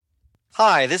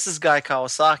Hi, this is Guy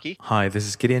Kawasaki. Hi, this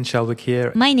is Gideon Shelwick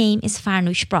here, My name is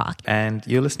Farnoosh Brock. and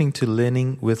you're listening to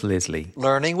Learning with Leslie.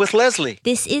 Learning with Leslie.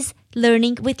 This is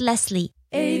Learning with Leslie.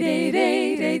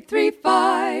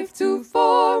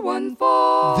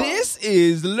 888-835-2414. This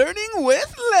is Learning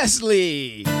with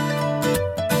Leslie.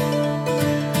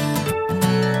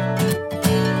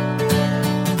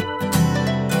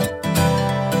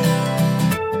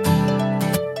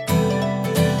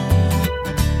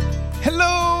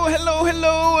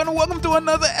 Hello, and welcome to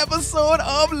another episode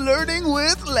of Learning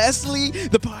with Leslie,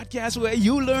 the podcast where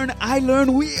you learn, I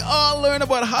learn, we all learn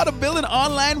about how to build an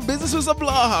online business with a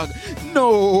blog.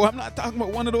 No, I'm not talking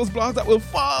about one of those blogs that will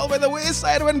fall by the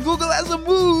wayside when Google has a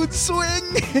mood swing.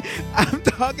 I'm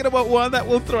talking about one that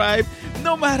will thrive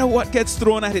no matter what gets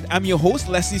thrown at it. I'm your host,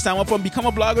 Leslie Samuel from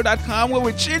BecomeAblogger.com, where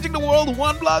we're changing the world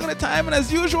one blog at a time. And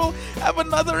as usual, I have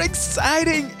another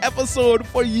exciting episode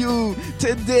for you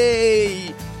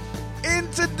today. In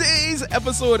today's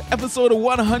episode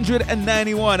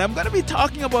 191, I'm going to be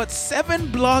talking about 7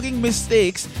 blogging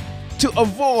mistakes to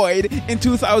avoid in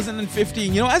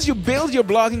 2015. You know, as you build your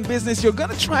blogging business, you're going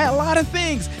to try a lot of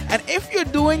things. And if you're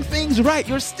doing things right,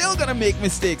 you're still going to make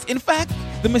mistakes. In fact,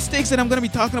 the mistakes that I'm going to be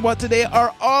talking about today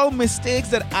are all mistakes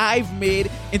that I've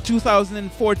made in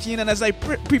 2014. And as I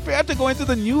prepare to go into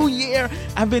the new year,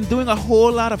 I've been doing a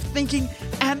whole lot of thinking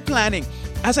and planning.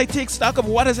 As I take stock of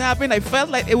what has happened, I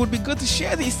felt like it would be good to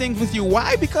share these things with you.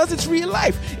 Why? Because it's real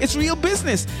life. It's real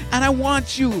business. And I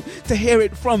want you to hear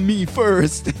it from me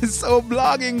first. So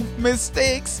blogging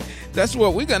mistakes, that's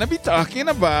what we're going to be talking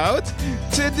about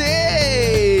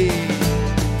today.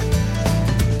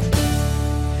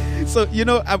 So, you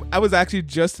know, I was actually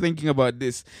just thinking about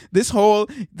that's what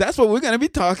we're going to be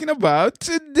talking about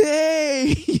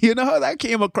today. You know how that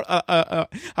came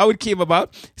how it came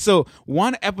about? So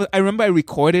I remember I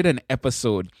recorded an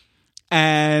episode,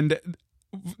 and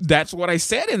that's what I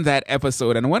said in that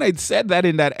episode. And when I said that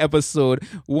in that episode,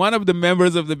 one of the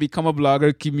members of the Become a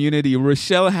Blogger community,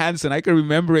 Rochelle Hansen, I can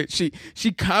remember it. She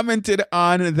commented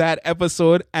on that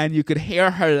episode, and you could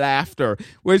hear her laughter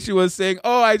where she was saying,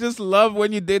 "Oh, I just love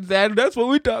when you did that. That's what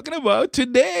we're talking about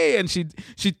today." And she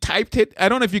typed it. I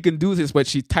don't know if you can do this, but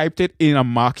she typed it in a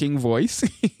mocking voice.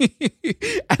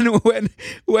 And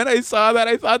when I saw that,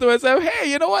 I thought to myself,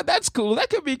 "Hey, you know what? That's cool. That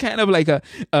could be kind of like a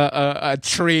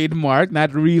trademark."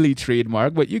 Not really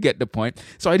trademark, but you get the point.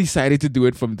 So I decided to do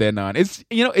it from then on. It's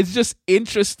just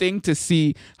interesting to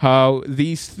see how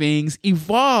these things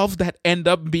evolve that end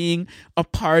up being a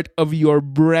part of your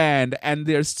brand. And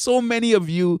there's so many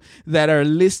of you that are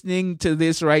listening to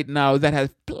this right now that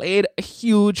have played a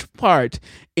huge part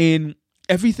in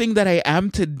everything that I am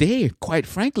today. Quite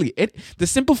frankly, the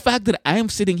simple fact that I am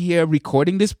sitting here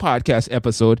recording this podcast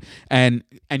episode and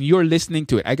you're listening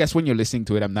to it. I guess when you're listening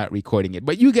to it, I'm not recording it,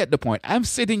 but you get the point. I'm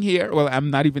sitting here. Well,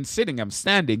 I'm not even sitting, I'm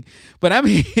standing, but I'm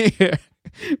here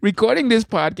recording this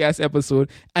podcast episode,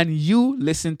 and you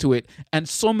listen to it. And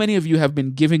so many of you have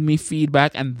been giving me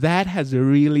feedback, and that has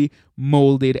really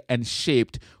molded and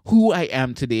shaped who I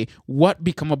am today, what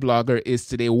Become a Blogger is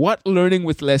today, what Learning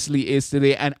with Leslie is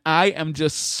today. And I am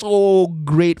just so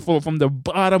grateful from the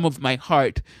bottom of my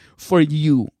heart for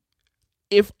you.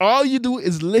 If all you do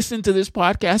is listen to this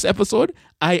podcast episode,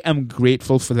 I am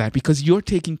grateful for that, because you're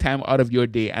taking time out of your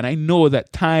day. And I know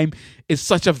that time is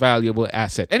such a valuable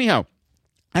asset. Anyhow,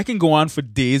 I can go on for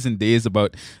days and days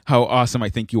about how awesome I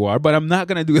think you are, but I'm not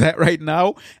going to do that right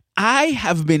now. I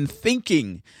have been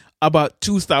thinking about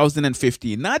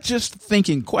 2015, not just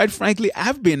thinking, quite frankly,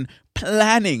 I've been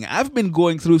planning. I've been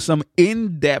going through some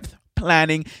in-depth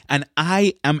planning, and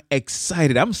I am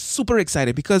excited. I'm super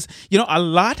excited because, you know, a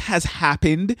lot has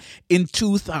happened in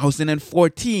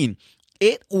 2014.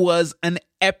 It was an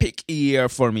epic year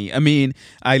for me. I mean,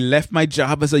 I left my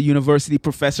job as a university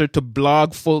professor to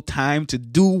blog full time, to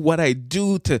do what I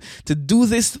do, to do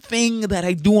this thing that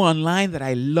I do online that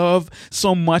I love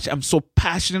so much. I'm so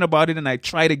passionate about it, and I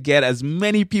try to get as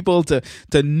many people to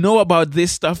know about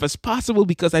this stuff as possible,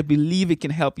 because I believe it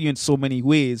can help you in so many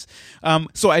ways.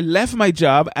 So I left my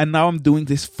job, and now I'm doing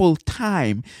this full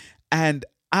time. And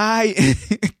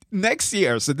next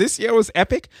year, so this year was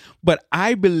epic, but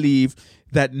I believe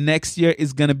that next year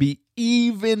is going to be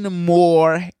even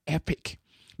more epic,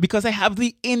 because I have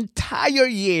the entire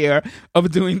year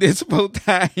of doing this full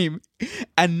time.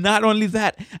 And not only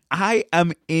that, I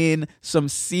am in some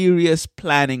serious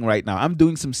planning right now. I'm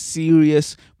doing some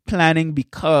serious planning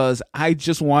because I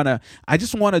just want to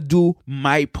do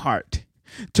my part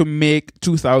to make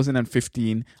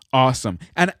 2015 awesome.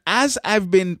 And as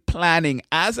I've been planning,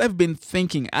 as I've been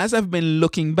thinking, as I've been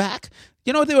looking back,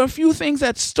 you know, there were a few things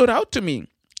that stood out to me.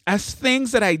 as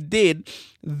things that I did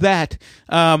that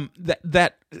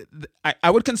I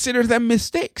would consider them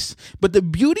mistakes. But the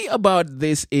beauty about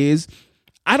this is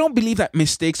I don't believe that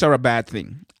mistakes are a bad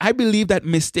thing. I believe that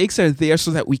mistakes are there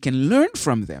so that we can learn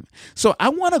from them. So I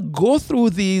want to go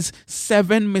through these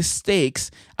 7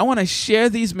 mistakes. I want to share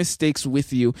these mistakes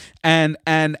with you. And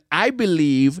I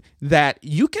believe that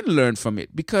you can learn from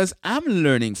it because I'm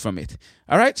learning from it.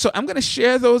 All right. So I'm going to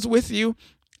share those with you.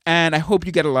 And I hope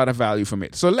you get a lot of value from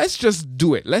it. So let's just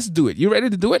do it. Let's do it. You ready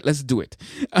to do it? Let's do it.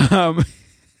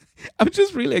 I'm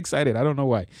just really excited. I don't know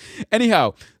why.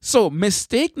 Anyhow, so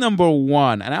mistake number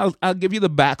 1, and I'll give you the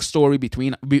backstory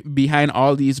behind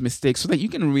all these mistakes so that you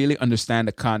can really understand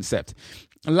the concept.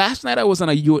 Last night I was on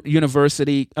a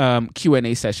university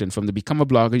Q&A session from the Become a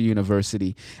Blogger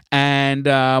University, and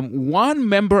one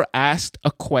member asked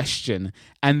a question,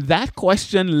 and that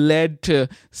question led to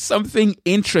something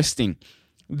interesting.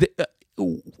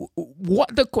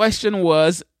 What the question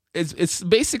was, it's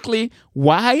basically,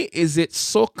 why is it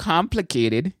so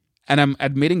complicated? And I'm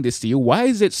admitting this to you. Why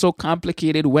is it so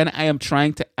complicated when I am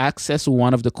trying to access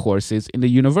one of the courses in the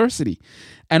university?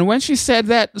 And when she said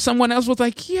that, someone else was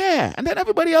like, yeah. And then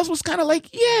everybody else was kind of like,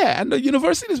 yeah. And the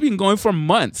university has been going for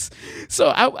months.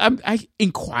 So I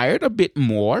inquired a bit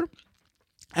more.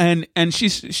 And she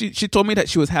told me that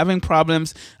she was having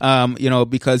problems,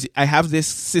 because I have this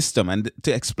system. And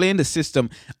to explain the system,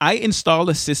 I installed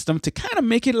a system to kind of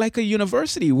make it like a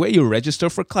university where you register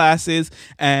for classes.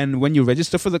 And when you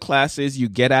register for the classes, you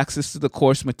get access to the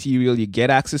course material, you get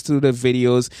access to the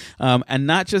videos. And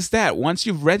not just that, once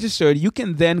you've registered, you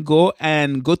can then go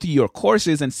to your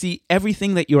courses and see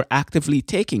everything that you're actively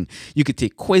taking. You could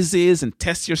take quizzes and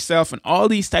test yourself and all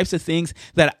these types of things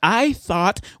that I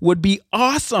thought would be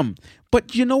awesome.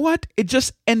 But you know what? It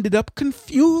just ended up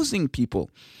confusing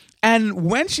people. And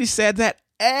when she said that,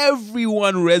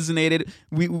 everyone resonated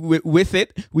with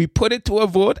it. We put it to a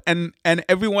vote, and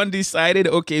everyone decided,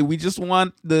 okay, we just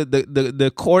want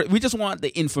the core. We just want the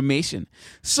information.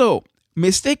 So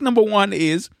mistake number 1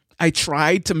 is I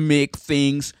tried to make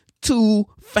things too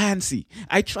fancy.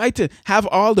 I tried to have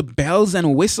all the bells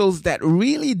and whistles that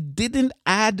really didn't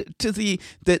add to the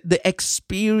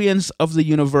experience of the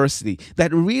university,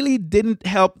 that really didn't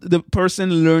help the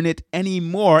person learn it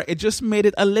anymore. It just made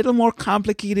it a little more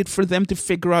complicated for them to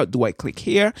figure out, do I click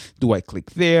here? Do I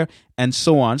click there? And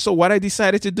so on. So what I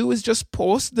decided to do is just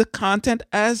post the content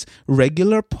as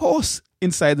regular posts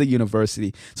inside the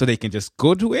university, so they can just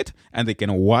go to it and they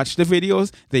can watch the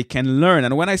videos, they can learn.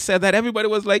 And when I said that, everybody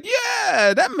was like,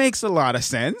 yeah, that makes a lot of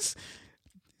sense.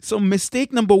 So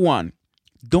mistake number 1,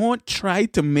 don't try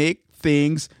to make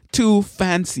things too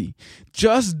fancy.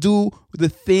 Just do the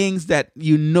things that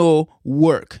you know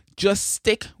work. Just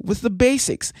stick with the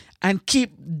basics and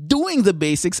keep doing the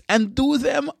basics and do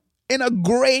them in a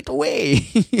great way.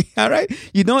 All right.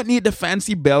 You don't need the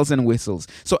fancy bells and whistles.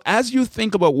 So as you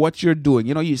think about what you're doing,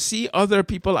 you see other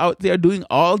people out there doing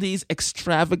all these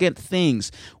extravagant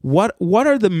things. What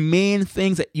are the main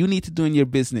things that you need to do in your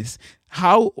business?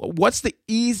 What's the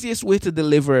easiest way to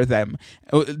deliver them,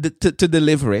 to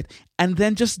deliver it? And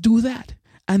then just do that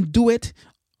and do it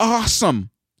awesome.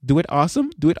 Do it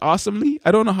awesome? Do it awesomely? I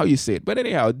don't know how you say it, but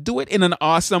anyhow, do it in an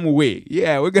awesome way.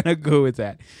 Yeah, we're going to go with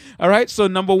that. All right. So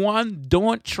number 1,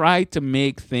 don't try to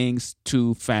make things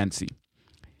too fancy.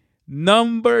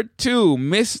 Number 2,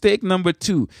 mistake number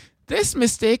 2. This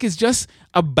mistake is just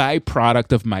a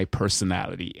byproduct of my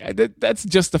personality. That's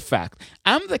just a fact.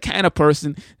 I'm the kind of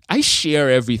person, I share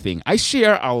everything. I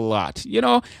share a lot.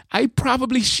 I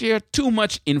probably share too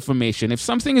much information. If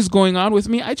something is going on with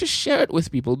me, I just share it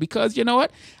with people because you know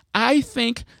what? I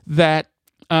think that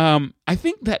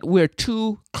we're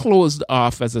too closed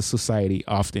off as a society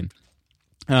often.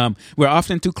 We're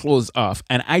often too closed off,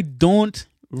 and I don't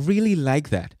really like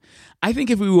that. I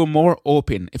think if we were more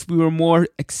open, if we were more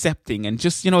accepting and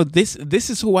just, this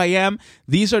is who I am,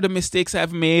 these are the mistakes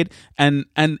I've made, and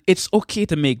it's okay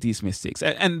to make these mistakes.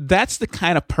 And that's the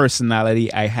kind of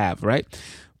personality I have, right?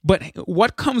 But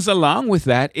what comes along with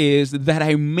that is that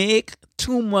I make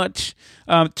too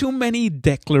many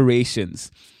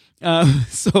declarations.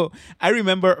 So I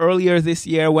remember earlier this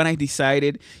year when I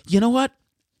decided, you know what?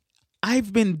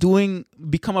 I've been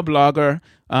Become a Blogger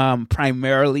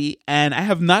primarily, and I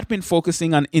have not been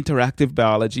focusing on interactive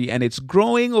biology, and it's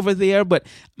growing over there.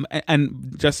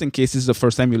 And just in case this is the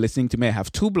first time you're listening to me, I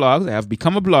have 2 blogs. I have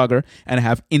Become a Blogger, and I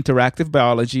have Interactive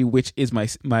Biology, which is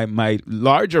my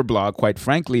larger blog, quite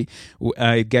frankly.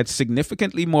 It gets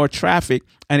significantly more traffic,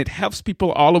 and it helps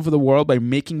people all over the world by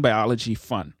making biology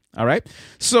fun. All right?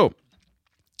 So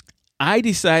I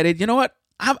decided, you know what?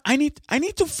 I need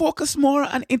to focus more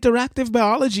on interactive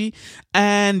biology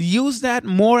and use that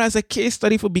more as a case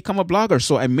study for Become a Blogger.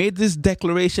 So I made this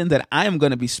declaration that I am going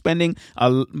to be spending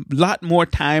a lot more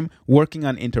time working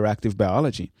on interactive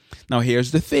biology. Now,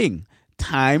 here's the thing.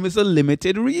 Time is a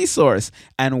limited resource.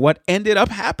 And what ended up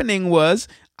happening was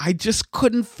I just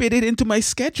couldn't fit it into my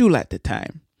schedule at the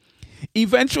time.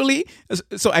 Eventually,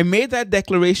 so I made that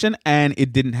declaration and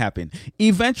it didn't happen.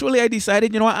 Eventually, I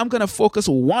decided, I'm going to focus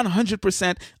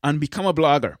 100% on Become a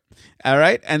Blogger. All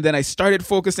right. And then I started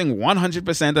focusing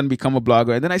 100% on Become a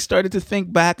Blogger. And then I started to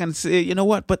think back and say, you know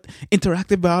what? But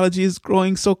interactive biology is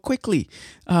growing so quickly.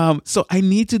 So I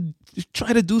need to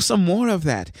try to do some more of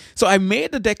that. So I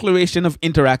made the declaration of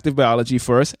interactive biology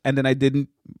first, and then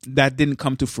that didn't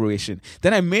come to fruition.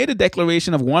 Then I made a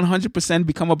declaration of 100%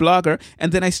 Become a Blogger,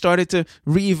 and then I started to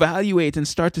reevaluate and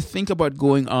start to think about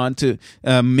going on to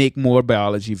make more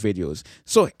biology videos.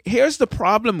 So here's the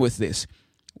problem with this.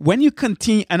 When you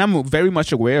continue, and I'm very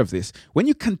much aware of this, when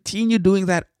you continue doing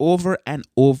that over and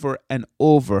over and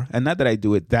over, and not that I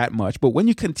do it that much, but when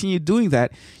you continue doing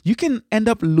that, you can end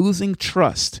up losing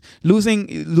trust, losing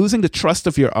the trust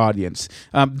of your audience.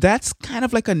 That's kind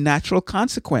of like a natural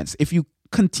consequence. If you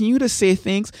continue to say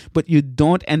things, but you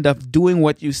don't end up doing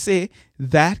what you say,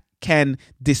 that can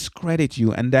discredit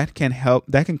you, and that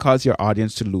can cause your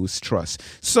audience to lose trust.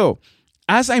 So,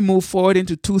 as I move forward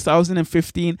into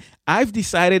 2015, I've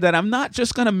decided that I'm not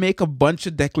just going to make a bunch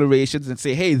of declarations and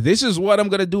say, hey, this is what I'm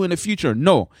going to do in the future.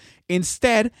 No.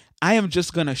 Instead, I am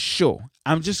just going to show.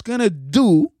 I'm just going to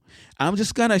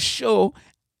show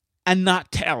and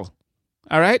not tell.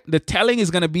 All right? The telling is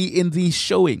going to be in the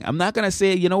showing. I'm not going to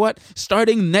say, you know what,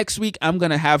 starting next week, I'm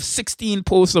going to have 16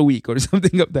 posts a week or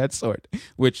something of that sort,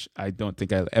 which I don't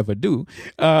think I'll ever do.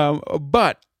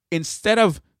 But instead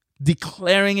of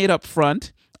declaring it up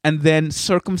front and then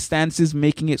circumstances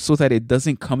making it so that it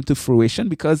doesn't come to fruition,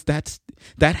 because that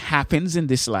happens in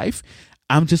this life,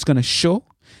 I'm just going to show.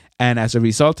 And as a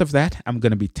result of that, I'm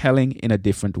going to be telling in a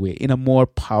different way, in a more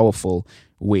powerful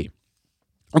way.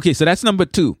 Okay, so that's number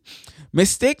 2.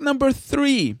 Mistake number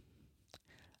 3.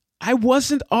 I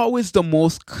wasn't always the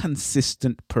most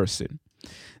consistent person.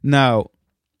 Now,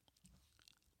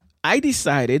 I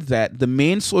decided that the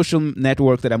main social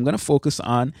network that I'm going to focus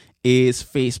on is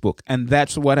Facebook, and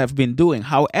that's what I've been doing.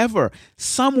 However,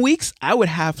 some weeks I would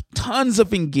have tons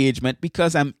of engagement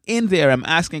because I'm in there, I'm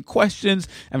asking questions,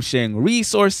 I'm sharing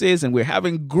resources, and we're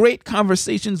having great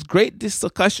conversations, great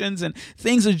discussions, and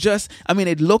things are just,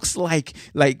 it looks like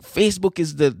Facebook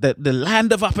is the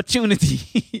land of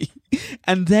opportunity.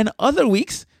 And then other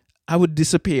weeks, I would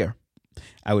disappear.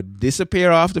 I would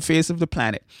disappear off the face of the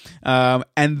planet. And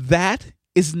that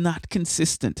is not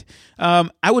consistent.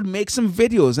 I would make some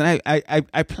videos, and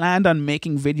I planned on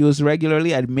making videos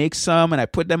regularly. I'd make some and I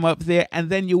put them up there,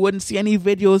 and then you wouldn't see any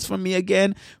videos from me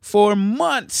again for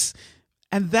months.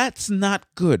 And that's not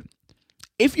good.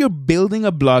 If you're building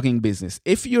a blogging business,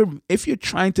 if you're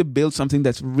trying to build something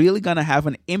that's really going to have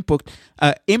an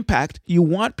impact, you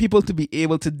want people to be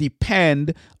able to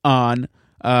depend on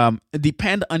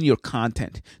your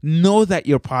content. Know that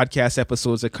your podcast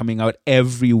episodes are coming out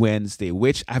every Wednesday,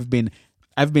 which I've been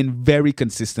very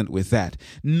consistent with that.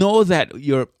 Know that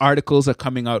your articles are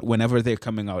coming out whenever they're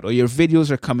coming out, or your videos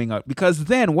are coming out, because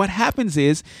then what happens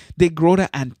is they grow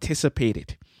to anticipate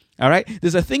it. All right.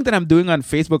 There's a thing that I'm doing on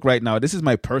Facebook right now. This is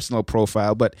my personal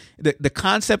profile, but the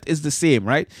concept is the same,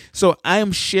 right? So I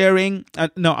am sharing,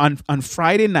 on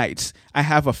Friday nights, I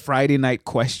have a Friday night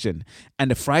question,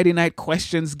 and the Friday night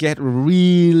questions get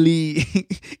really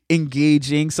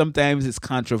engaging. Sometimes it's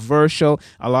controversial.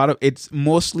 It's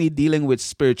mostly dealing with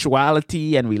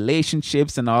spirituality and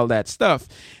relationships and all that stuff.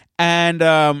 And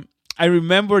I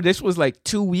remember this was like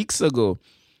 2 weeks ago.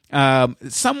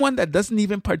 Someone that doesn't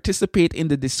even participate in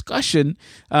the discussion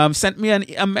sent me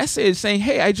a message saying,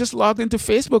 hey, I just logged into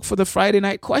Facebook for the Friday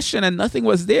night question and nothing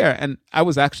was there. And I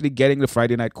was actually getting the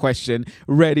Friday night question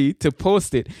ready to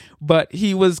post it. But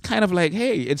he was kind of like,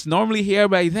 hey, it's normally here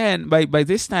by then. By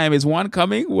this time, is one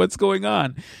coming? What's going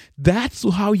on? That's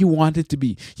how you want it to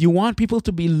be. You want people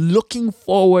to be looking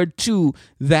forward to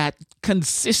that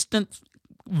consistent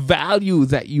value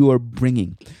that you are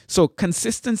bringing. So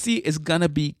consistency is going to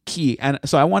be key. And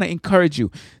so I want to encourage you.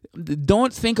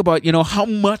 Don't think about, how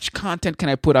much content can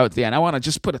I put out there? And I want to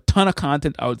just put a ton of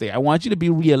content out there. I want you to be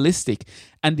realistic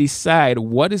and decide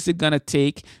what is it going to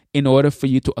take in order for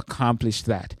you to accomplish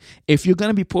that. If you're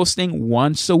going to be posting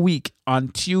once a week on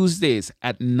Tuesdays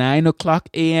at 9:00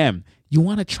 a.m., you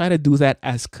want to try to do that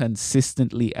as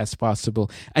consistently as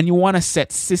possible. And you want to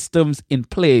set systems in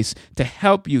place to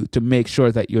help you to make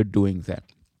sure that you're doing that.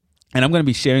 And I'm going to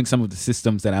be sharing some of the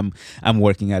systems that I'm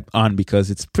working on because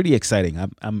it's pretty exciting.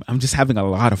 I'm just having a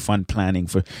lot of fun planning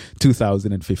for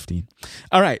 2015.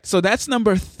 All right, so that's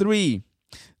number 3.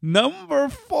 Number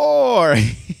 4,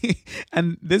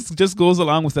 and this just goes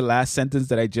along with the last sentence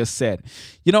that I just said.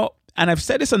 And I've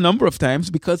said this a number of times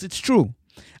because it's true.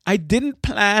 I didn't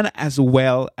plan as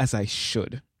well as I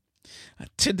should.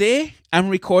 Today, I'm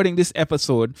recording this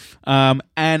episode,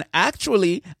 and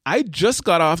actually, I just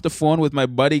got off the phone with my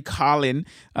buddy Colin,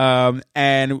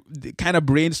 and kind of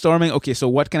brainstorming, okay, so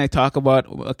what can I talk about?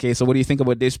 Okay, so what do you think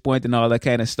about this point and all that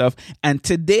kind of stuff? And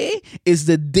today is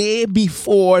the day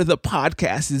before the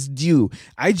podcast is due.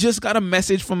 I just got a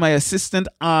message from my assistant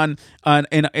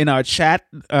in our chat,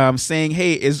 saying,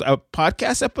 hey, is a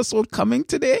podcast episode coming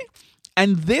today?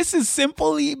 And this is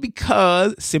simply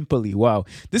because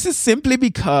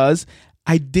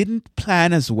I didn't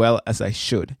plan as well as I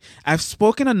should. I've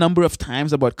spoken a number of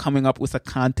times about coming up with a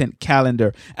content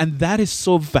calendar, and that is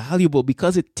so valuable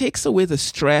because it takes away the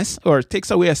stress, or it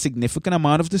takes away a significant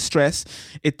amount of the stress.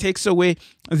 It takes away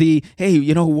the,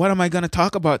 hey, what am I going to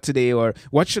talk about today, or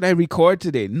what should I record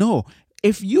today? No.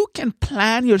 If you can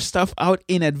plan your stuff out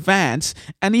in advance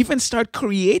and even start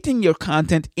creating your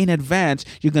content in advance,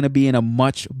 you're going to be in a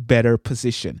much better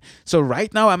position. So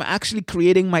right now, I'm actually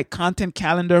creating my content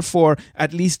calendar for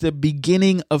at least the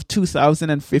beginning of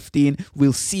 2015.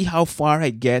 We'll see how far I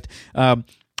get.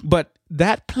 But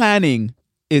that planning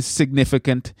is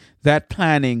significant. That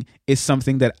planning is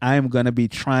something that I'm going to be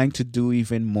trying to do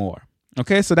even more.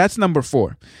 Okay, so that's number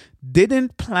 4.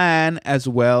 Didn't plan as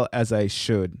well as I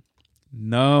should.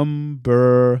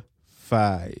 Number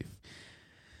 5.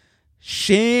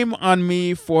 Shame on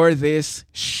me for this.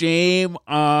 Shame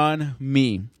on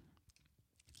me.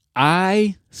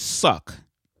 I suck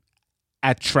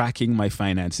at tracking my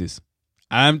finances.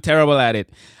 I'm terrible at it.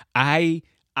 It's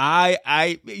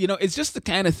just the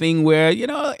kind of thing where,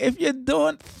 if you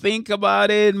don't think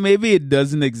about it, maybe it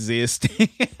doesn't exist.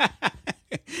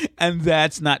 And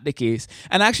that's not the case.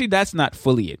 And actually, that's not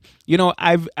fully it.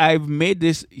 I've made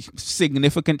this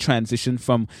significant transition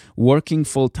from working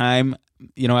full time,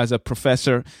 as a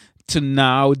professor, to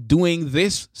now doing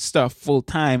this stuff full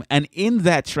time. And in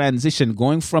that transition,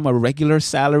 going from a regular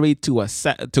salary to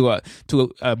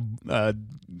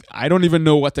I don't even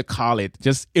know what to call it,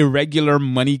 just irregular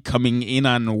money coming in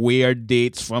on weird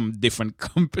dates from different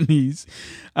companies,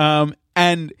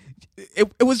 and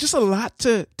it was just a lot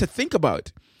to think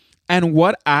about. And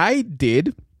what I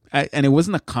did, and it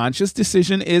wasn't a conscious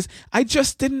decision, is I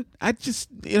just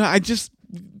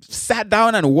sat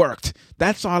down and worked.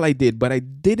 That's all I did. But I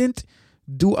didn't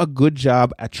do a good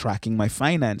job at tracking my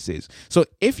finances. So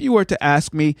if you were to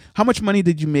ask me, how much money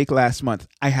did you make last month?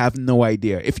 I have no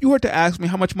idea. If you were to ask me,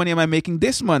 how much money am I making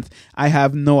this month? I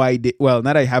have no idea. Well,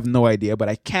 not I have no idea, but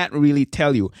I can't really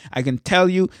tell you. I can tell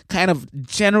you kind of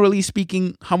generally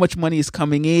speaking how much money is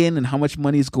coming in and how much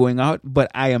money is going out, but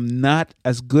I am not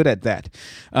as good at that.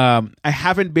 I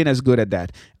haven't been as good at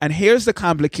that. And here's the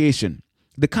complication.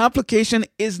 The complication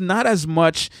is not as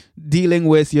much dealing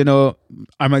with, am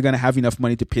I going to have enough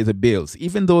money to pay the bills?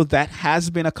 Even though that has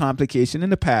been a complication in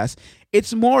the past,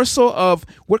 it's more so of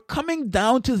we're coming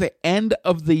down to the end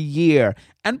of the year.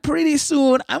 And pretty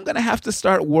soon, I'm going to have to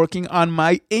start working on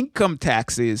my income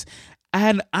taxes.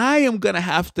 And I am going to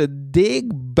have to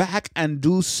dig back and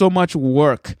do so much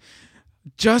work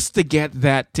just to get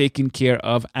that taken care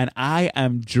of. And I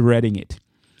am dreading it.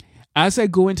 As I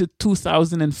go into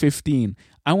 2015,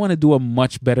 I want to do a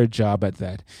much better job at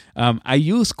that. I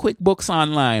use QuickBooks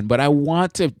Online, but I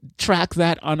want to track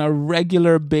that on a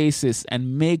regular basis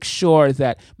and make sure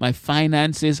that my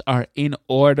finances are in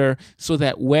order so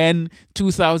that when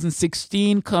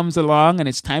 2016 comes along and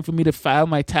it's time for me to file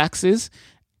my taxes,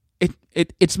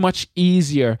 it's much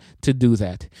easier to do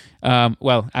that.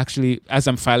 Actually, as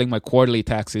I'm filing my quarterly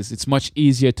taxes, it's much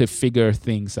easier to figure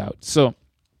things out. So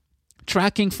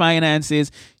tracking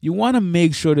finances, you want to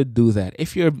make sure to do that.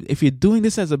 If you're doing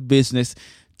this as a business,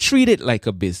 treat it like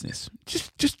a business.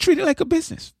 Just treat it like a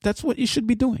business. That's what you should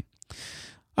be doing.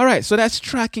 All right, so that's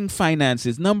tracking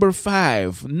finances. Number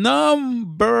 5.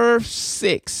 Number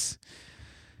 6.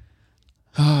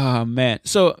 Oh, man.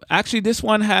 So actually, this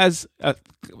one has a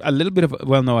little bit of,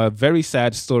 a very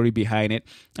sad story behind it.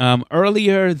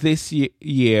 Earlier this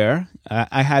year,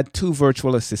 I had 2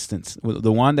 virtual assistants,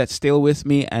 the one that's still with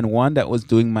me and one that was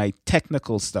doing my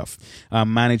technical stuff,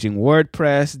 managing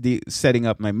WordPress, setting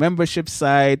up my membership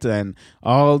site, and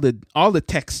all the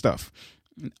tech stuff.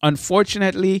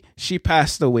 Unfortunately, she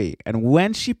passed away. And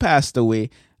when she passed away,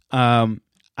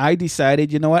 I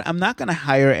decided, I'm not going to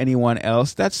hire anyone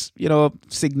else. That's, a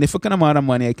significant amount of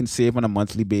money I can save on a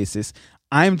monthly basis.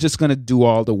 I'm just going to do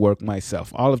all the work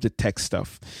myself, all of the tech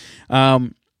stuff.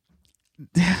 That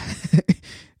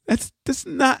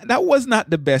was not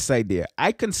the best idea.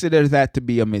 I consider that to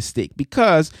be a mistake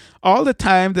because all the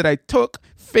time that I took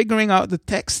figuring out the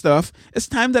tech stuff is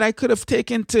time that I could have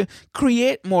taken to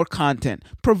create more content,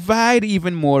 provide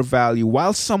even more value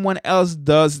while someone else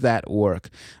does that work.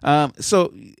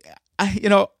 So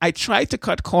I try to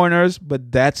cut corners,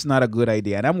 but that's not a good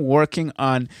idea. And I'm working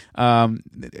on,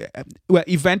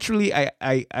 eventually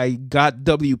I got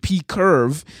WP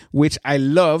Curve, which I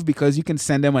love because you can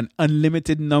send them an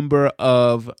unlimited number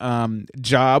of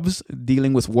jobs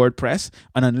dealing with WordPress,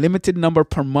 an unlimited number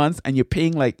per month, and you're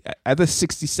paying like either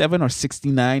 $67 or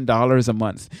 $69 a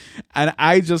month. And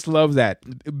I just love that.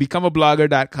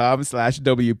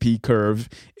 Becomeablogger.com/WP Curve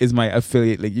is my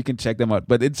affiliate link. You can check them out.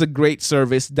 But it's a great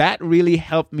service. That really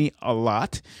helped me a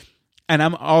lot. And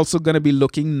I'm also going to be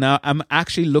looking now. I'm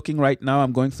actually looking right now.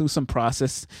 I'm going through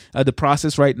the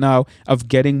process right now of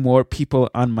getting more people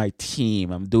on my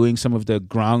team. I'm doing some of the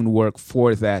groundwork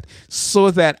for that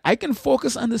so that I can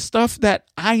focus on the stuff that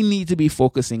I need to be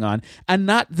focusing on and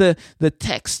not the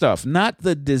tech stuff, not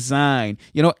the design.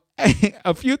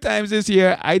 A few times this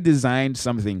year, I designed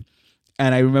something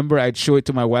and I remember I'd show it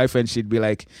to my wife and she'd be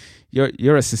like,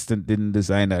 your assistant didn't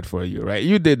design that for you, right?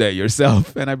 You did that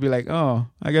yourself. And I'd be like, oh,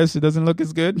 I guess it doesn't look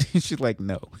as good. She's like,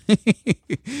 no.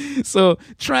 So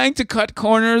trying to cut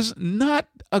corners, not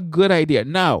a good idea.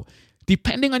 Now,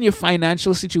 depending on your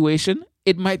financial situation,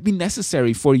 it might be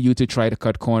necessary for you to try to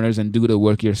cut corners and do the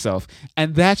work yourself.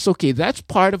 And that's okay. That's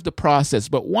part of the process.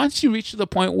 But once you reach to the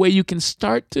point where you can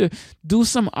start to do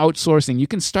some outsourcing, you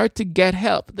can start to get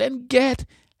help, then get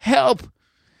help.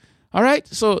 All right?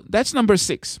 So that's number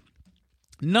 6.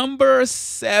 Number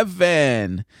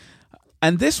 7,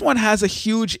 and this one has a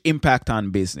huge impact on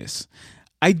business.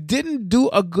 I didn't do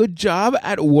a good job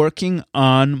at working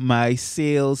on my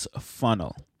sales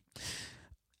funnel.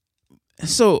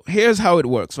 So here's how it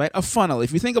works, right? A funnel.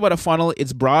 If you think about a funnel,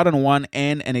 it's broad on one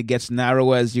end and it gets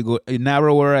narrower as you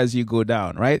go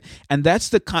down, right? And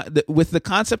that's with the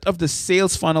concept of the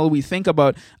sales funnel, we think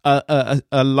about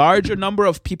a larger number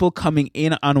of people coming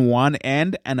in on one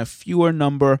end and a fewer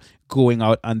number going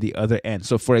out on the other end.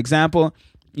 So for example,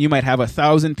 you might have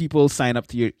 1,000 people sign up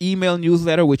to your email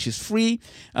newsletter, which is free.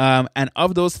 And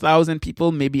of those 1,000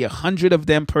 people, maybe 100 of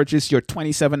them purchase your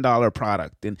 $27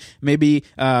 product. And maybe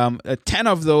 10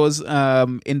 of those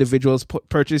individuals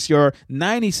purchase your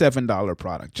 $97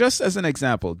 product. Just as an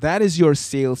example, that is your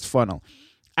sales funnel.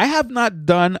 I have not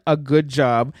done a good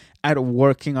job at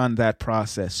working on that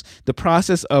process. The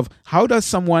process of how does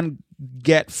someone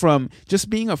get from just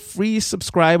being a free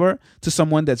subscriber to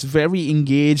someone that's very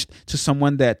engaged, to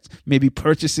someone that maybe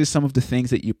purchases some of the things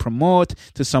that you promote,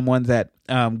 to someone that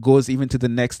goes even to the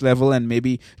next level and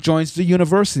maybe joins the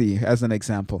university, as an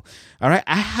example. All right.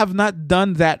 I have not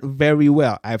done that very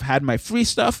well. I've had my free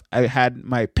stuff. I had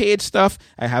my paid stuff.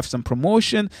 I have some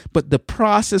promotion, but the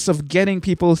process of getting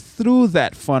people through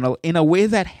that funnel in a way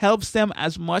that helps them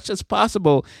as much as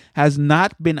possible has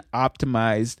not been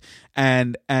optimized.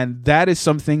 And that is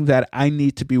something that I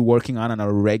need to be working on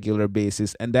a regular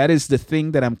basis. And that is the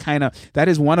thing that that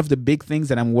is one of the big things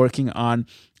that I'm working on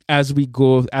as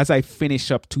I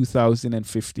finish up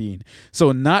 2015.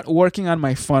 So not working on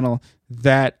my funnel,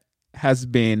 that has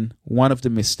been one of the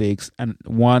mistakes and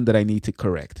one that I need to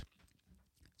correct.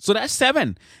 So that's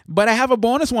 7. But I have a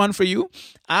bonus one for you.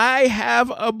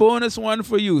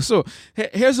 So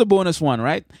here's a bonus one,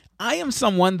 right? I am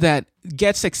someone that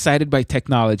gets excited by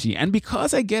technology. And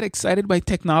because I get excited by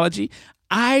technology,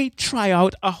 I try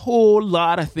out a whole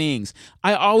lot of things.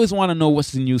 I always want to know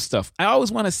what's the new stuff. I always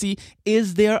want to see,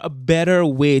 is there a better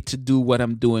way to do what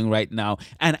I'm doing right now?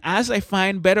 And as I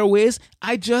find better ways,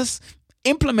 I just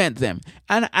implement them.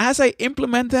 And as I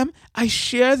implement them, I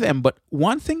share them. But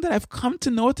one thing that I've come to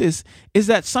notice is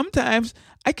that sometimes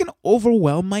I can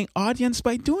overwhelm my audience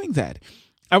by doing that.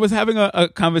 I was having a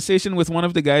conversation with one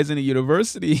of the guys in the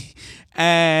university,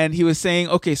 and he was saying,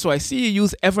 okay, so I see you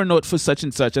use Evernote for such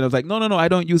and such. And I was like, no, I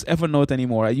don't use Evernote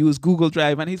anymore. I use Google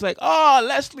Drive. And he's like, oh,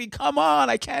 Leslie, come on.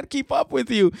 I can't keep up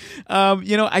with you.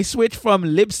 I switched from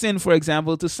Libsyn, for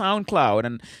example, to SoundCloud.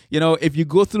 And, if you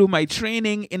go through my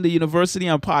training in the university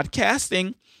on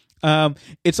podcasting,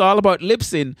 it's all about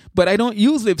Libsyn, but I don't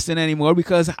use Libsyn anymore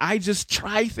because I just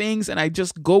try things and I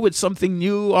just go with something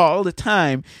new all the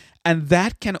time. And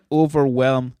that can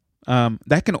overwhelm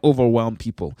That can overwhelm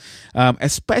people,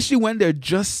 especially when they're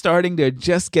just starting, they're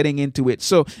just getting into it.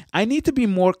 So I need to be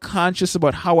more conscious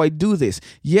about how I do this.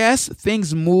 Yes,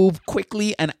 things move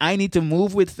quickly and I need to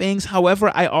move with things.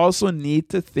 However, I also need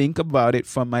to think about it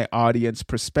from my audience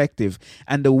perspective.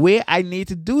 And the way I need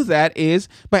to do that is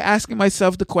by asking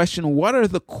myself the question, what are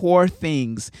the core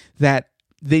things that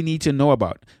they need to know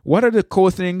about? What are the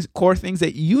core things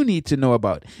that you need to know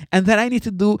about? And that I need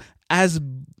to do as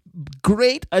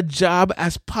great a job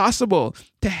as possible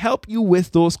to help you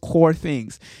with those core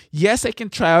things. Yes, I can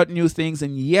try out new things,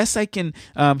 and yes, I can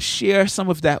share some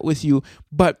of that with you.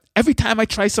 But every time I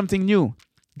try something new,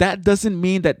 that doesn't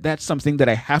mean that that's something that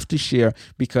I have to share,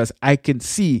 because I can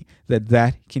see that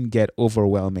that can get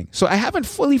overwhelming. So I haven't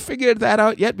fully figured that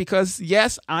out yet, because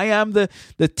yes, I am the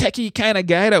techie kind of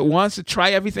guy that wants to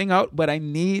try everything out, but I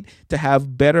need to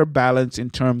have better balance in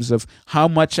terms of how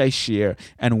much I share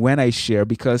and when I share,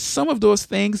 because some of those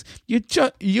things you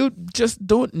just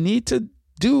don't need to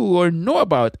do or know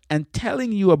about, and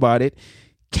telling you about it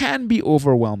can be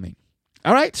overwhelming.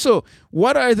 All right, so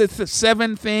what are the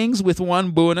 7 things with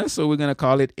one bonus? So we're going to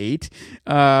call it 8.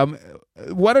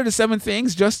 What are the 7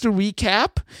 things? Just to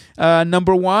recap,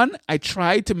 number 1, I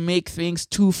tried to make things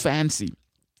too fancy.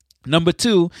 Number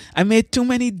 2, I made too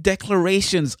many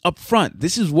declarations up front.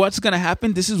 This is what's going to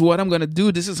happen. This is what I'm going to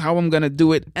do. This is how I'm going to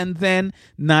do it. And then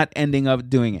not ending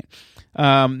up doing it.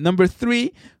 Number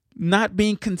 3, not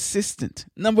being consistent.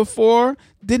 Number 4,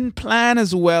 didn't plan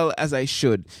as well as I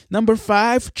should. Number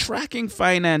 5, tracking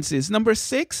finances. Number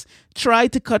 6,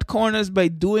 tried to cut corners by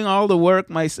doing all the work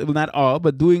myself. Well, not all,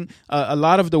 but doing a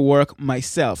lot of the work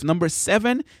myself. Number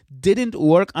 7, didn't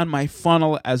work on my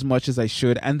funnel as much as I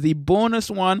should. And the bonus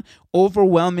one,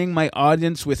 overwhelming my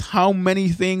audience with how many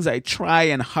things I try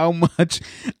and how much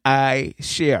I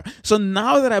share. So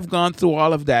now that I've gone through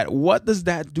all of that, what does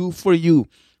that do for you?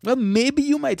 Well, maybe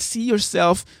you might see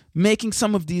yourself making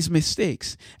some of these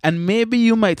mistakes. And maybe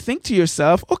you might think to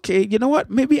yourself, okay, you know what?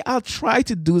 Maybe I'll try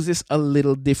to do this a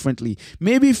little differently.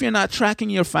 Maybe if you're not tracking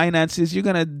your finances, you're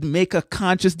going to make a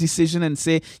conscious decision and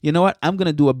say, you know what? I'm going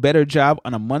to do a better job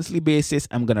on a monthly basis.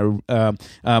 I'm going to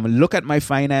look at my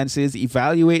finances,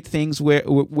 evaluate things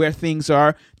where things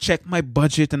are, check my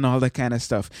budget and all that kind of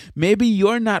stuff. Maybe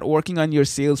you're not working on your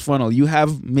sales funnel. You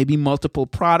have maybe multiple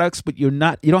products, but you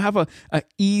don't have a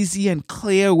easy and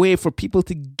clear way for people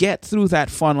to get through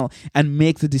that funnel and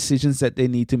make the decisions that they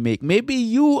need to make. Maybe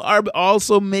you are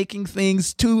also making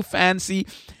things too fancy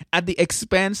at the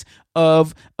expense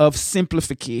of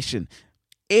simplification.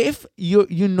 If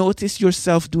you notice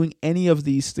yourself doing any of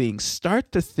these things,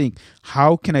 start to think,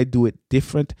 how can I do it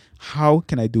different? How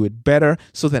can I do it better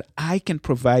so that I can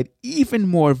provide even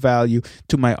more value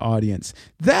to my audience?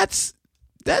 That's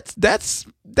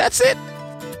it.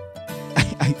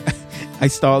 I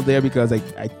stalled there because I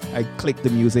clicked the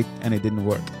music and it didn't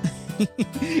work.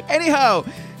 Anyhow,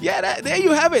 there you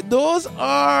have it. Those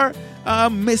are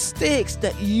mistakes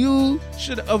that you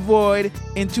should avoid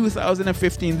in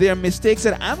 2015. They're mistakes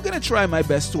that I'm going to try my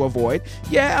best to avoid.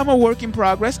 Yeah, I'm a work in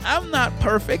progress. I'm not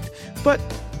perfect, but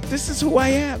this is who I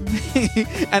am.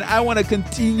 And I want to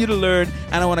continue to learn,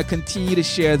 and I want to continue to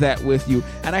share that with you.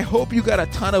 And I hope you got a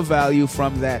ton of value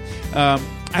from that.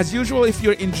 As usual, if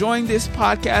you're enjoying this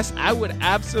podcast, I would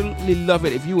absolutely love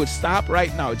it if you would stop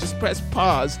right now. Just press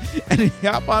pause and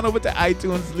hop on over to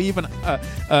iTunes, leave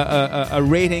a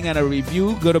rating and a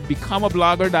review. Go to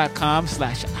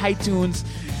becomeablogger.com/iTunes.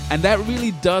 And that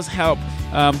really does help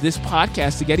this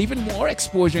podcast to get even more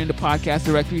exposure in the podcast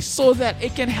directory so that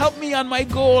it can help me on my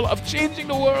goal of changing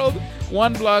the world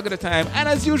one blog at a time. And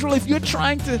as usual, if you're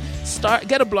trying to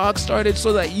get a blog started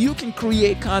so that you can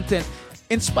create content,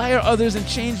 inspire others, and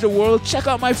change the world, check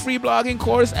out my free blogging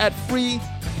course at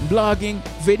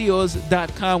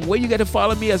freebloggingvideos.com, where you get to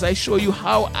follow me as I show you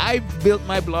how I built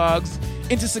my blogs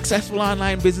into successful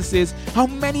online businesses, how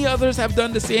many others have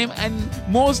done the same, and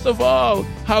most of all,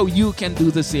 how you can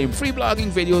do the same.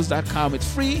 freebloggingvideos.com.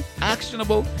 It's free,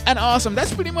 actionable, and awesome.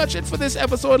 That's pretty much it for this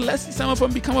episode. Leslie Summer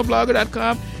from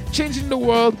becomeablogger.com, changing the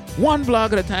world one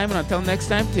blog at a time. And until next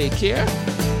time, take care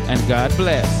and God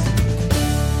bless.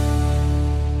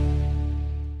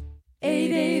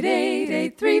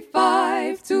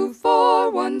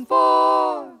 888-835-2414